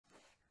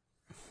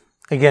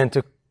again,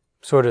 to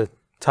sort of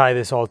tie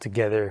this all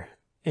together,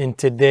 in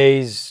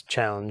today's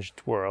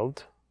challenged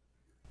world,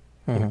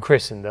 in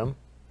Christendom,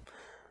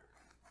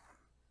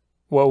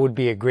 what would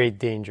be a great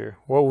danger?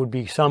 What would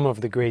be some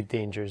of the great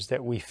dangers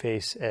that we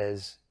face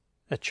as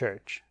a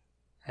church,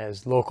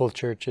 as local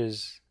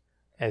churches,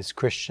 as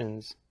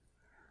Christians,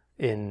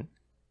 in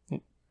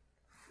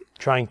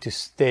trying to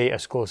stay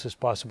as close as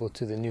possible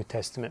to the New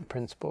Testament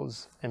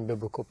principles and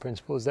biblical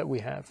principles that we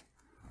have?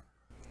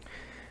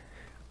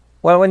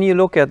 Well, when you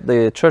look at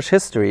the church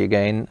history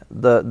again,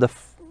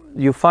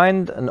 you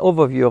find an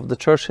overview of the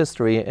church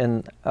history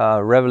in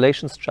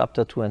Revelations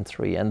chapter 2 and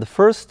 3. And the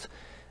first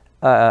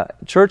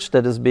church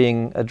that is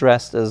being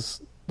addressed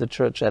is the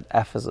church at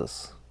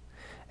Ephesus.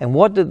 And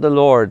what did the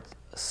Lord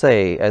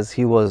say as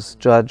he was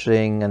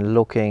judging and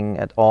looking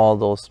at all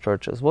those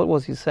churches? What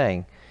was he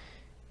saying?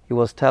 He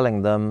was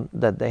telling them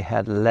that they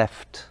had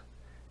left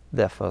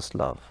their first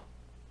love.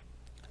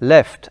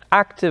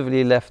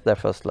 Actively left their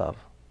first love.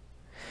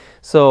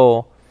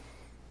 So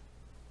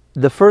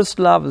the first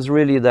love is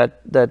really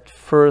that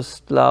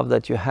first love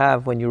that you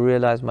have when you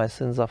realize my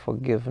sins are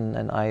forgiven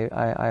and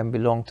I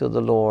belong to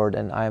the Lord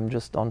and I'm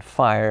just on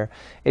fire.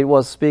 It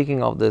was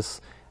speaking of this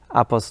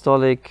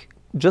apostolic,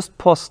 just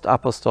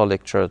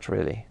post-apostolic church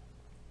really.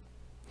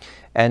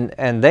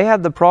 And they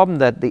had the problem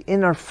that the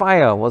inner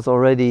fire was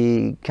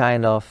already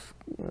kind of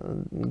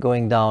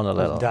going down a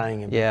little.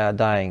 Dying a bit. Yeah,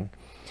 dying.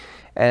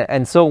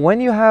 And so when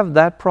you have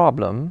that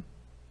problem,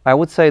 I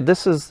would say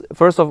this is,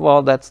 first of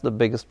all, that's the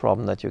biggest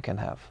problem that you can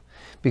have.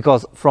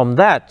 Because from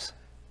that,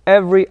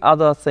 every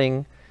other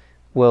thing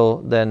will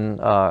then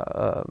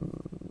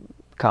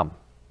come.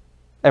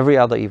 Every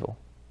other evil.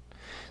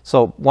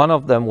 So one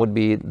of them would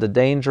be the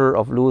danger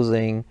of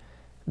losing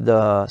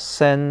the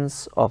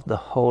sense of the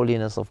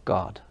holiness of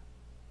God.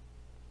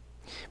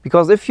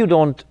 Because if you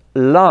don't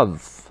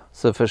love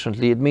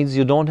sufficiently, it means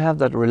you don't have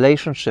that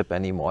relationship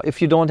anymore.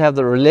 If you don't have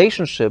the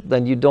relationship,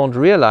 then you don't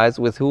realize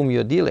with whom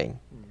you're dealing.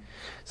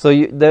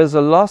 So there's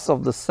a loss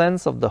of the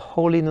sense of the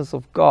holiness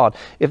of God.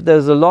 If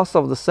there's a loss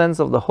of the sense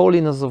of the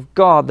holiness of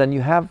God, then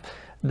you have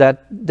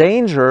that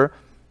danger,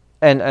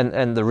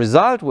 and the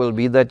result will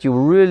be that you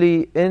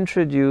really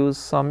introduce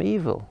some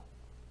evil,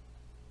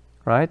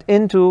 right,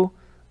 into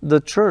the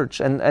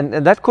church. And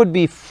that could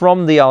be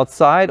from the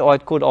outside, or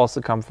it could also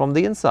come from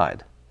the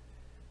inside.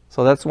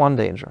 So that's one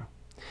danger.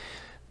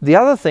 The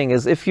other thing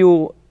is if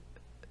you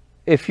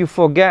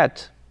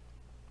forget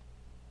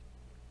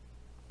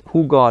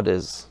who God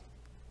is.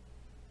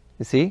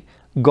 You see,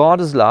 God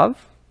is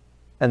love,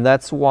 and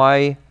that's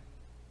why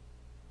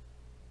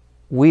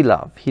we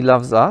love. He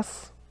loves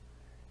us,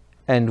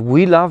 and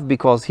we love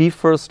because He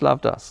first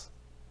loved us.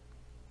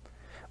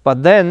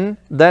 But then,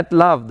 that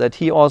love that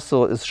He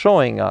also is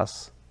showing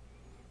us,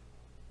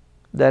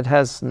 that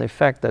has an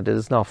effect that it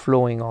is now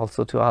flowing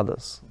also to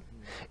others.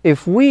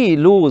 If we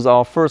lose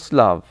our first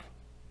love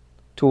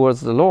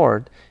towards the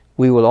Lord,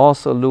 we will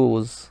also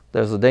lose,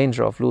 there's a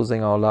danger of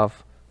losing our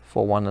love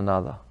for one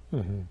another.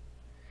 Mm-hmm.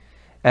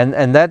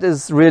 And that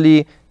is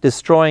really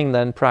destroying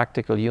then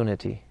practical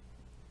unity.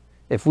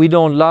 If we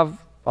don't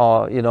love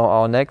our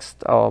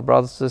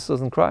brothers and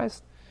sisters in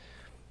Christ,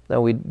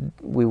 then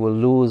we will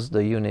lose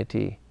the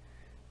unity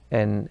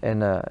in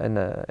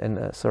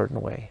a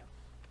certain way.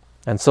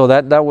 And so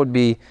that would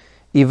be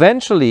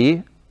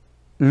eventually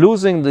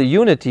losing the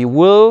unity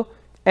will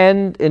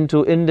end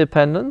into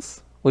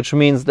independence, which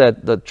means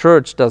that the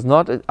church does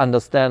not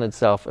understand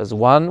itself as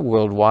one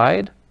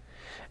worldwide,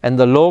 and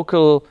the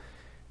local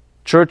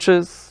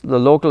churches, the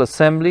local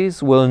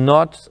assemblies will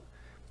not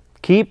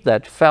keep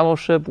that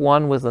fellowship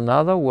one with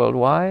another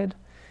worldwide,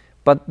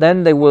 but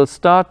then they will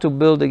start to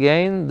build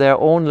again their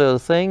own little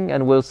thing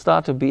and will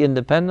start to be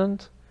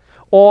independent,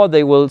 or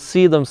they will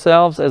see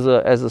themselves as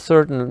a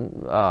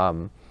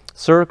certain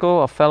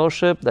circle of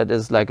fellowship that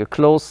is like a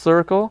closed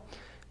circle,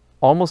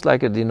 almost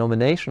like a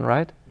denomination,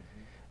 right?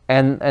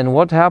 And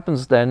what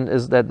happens then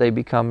is that they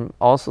become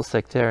also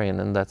sectarian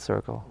in that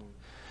circle.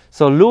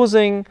 So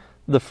losing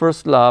the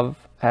first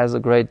love has a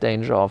great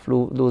danger of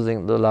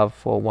losing the love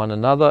for one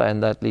another,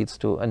 and that leads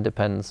to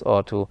independence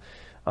or to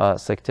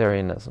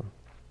sectarianism.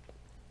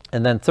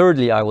 And then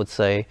thirdly, I would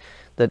say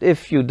that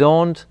if you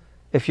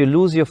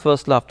lose your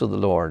first love to the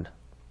Lord,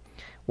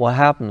 what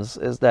happens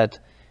is that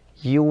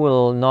you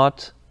will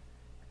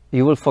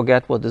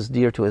forget what is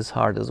dear to His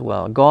heart as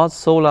well. God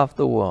so loved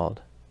the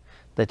world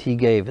that He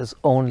gave His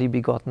only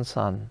begotten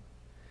Son,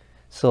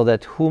 so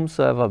that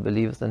whomsoever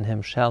believeth in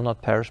Him shall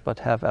not perish but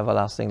have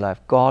everlasting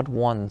life. God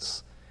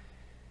wants,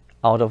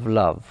 out of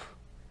love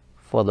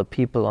for the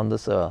people on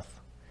this earth,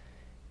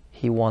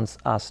 He wants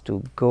us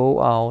to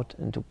go out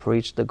and to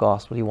preach the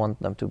gospel. He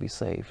wants them to be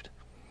saved.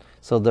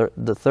 So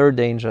the third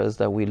danger is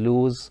that we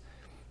lose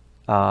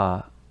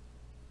our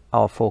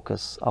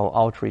focus, our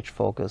outreach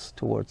focus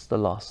towards the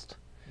lost.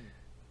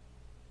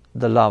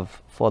 The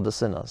love for the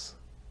sinners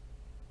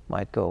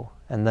might go,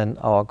 and then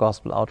our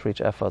gospel outreach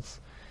efforts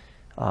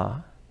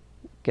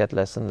get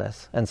less and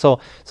less. And so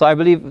I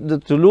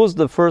believe to lose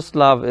the first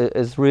love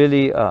is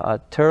really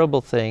a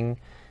terrible thing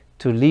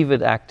to leave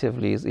it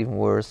actively is even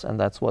worse, and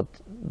that's what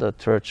the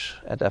church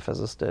at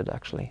Ephesus did,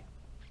 actually.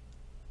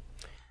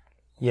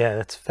 Yeah,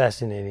 that's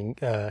fascinating.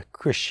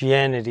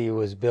 Christianity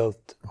was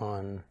built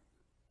on,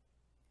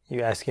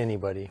 you ask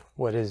anybody,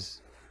 what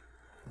is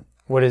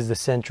the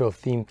central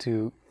theme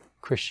to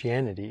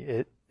Christianity?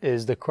 It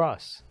is the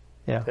cross.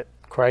 Yeah. That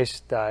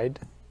Christ died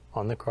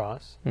on the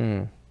cross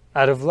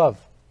out of love.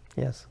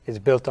 Yes. It's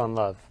built on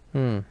love.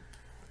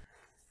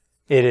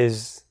 It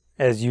is,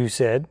 as you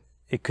said,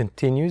 it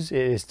continues.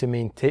 It is to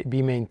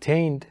be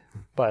maintained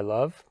by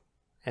love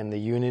and the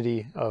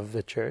unity of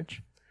the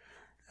church.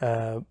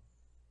 And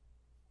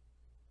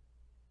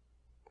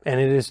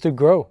it is to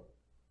grow.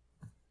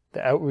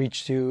 The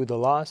outreach to the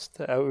lost,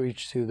 the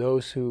outreach to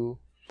those who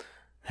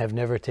have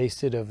never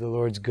tasted of the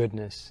Lord's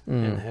goodness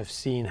and have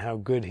seen how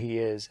good He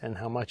is and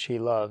how much He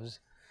loves,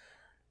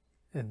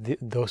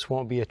 those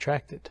won't be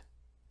attracted.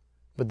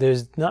 But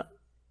there's not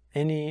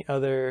any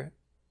other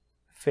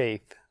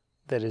faith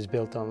that is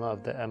built on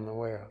love that I'm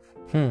aware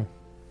of.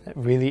 That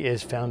really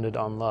is founded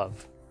on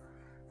love.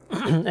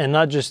 And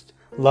not just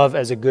love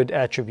as a good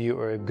attribute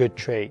or a good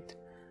trait.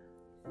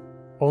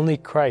 Only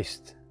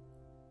Christ,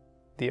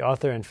 the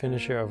author and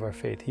finisher of our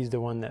faith, He's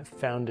the one that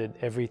founded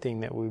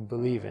everything that we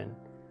believe in.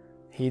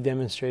 He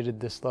demonstrated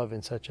this love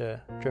in such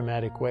a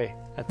dramatic way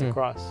at the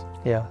cross.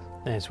 Yeah.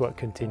 And it's what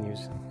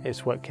continues.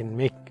 It's what can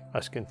make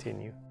us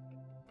continue.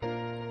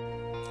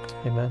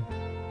 Amen.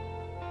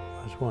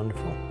 That's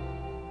wonderful.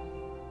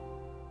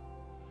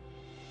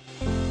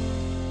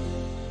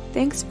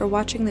 Thanks for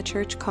watching The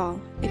Church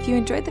Call. If you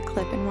enjoyed the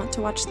clip and want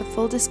to watch the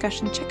full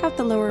discussion, check out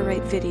the lower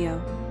right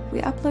video. We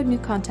upload new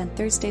content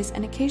Thursdays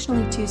and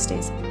occasionally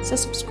Tuesdays, so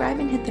subscribe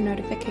and hit the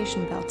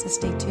notification bell to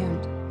stay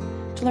tuned.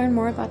 To learn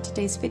more about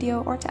today's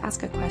video or to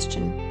ask a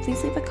question,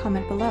 please leave a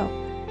comment below.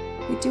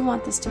 We do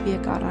want this to be a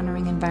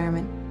God-honoring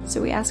environment,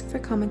 so we ask for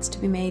comments to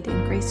be made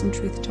in grace and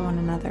truth to one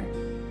another.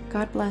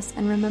 God bless,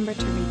 and remember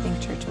to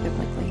rethink church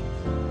biblically.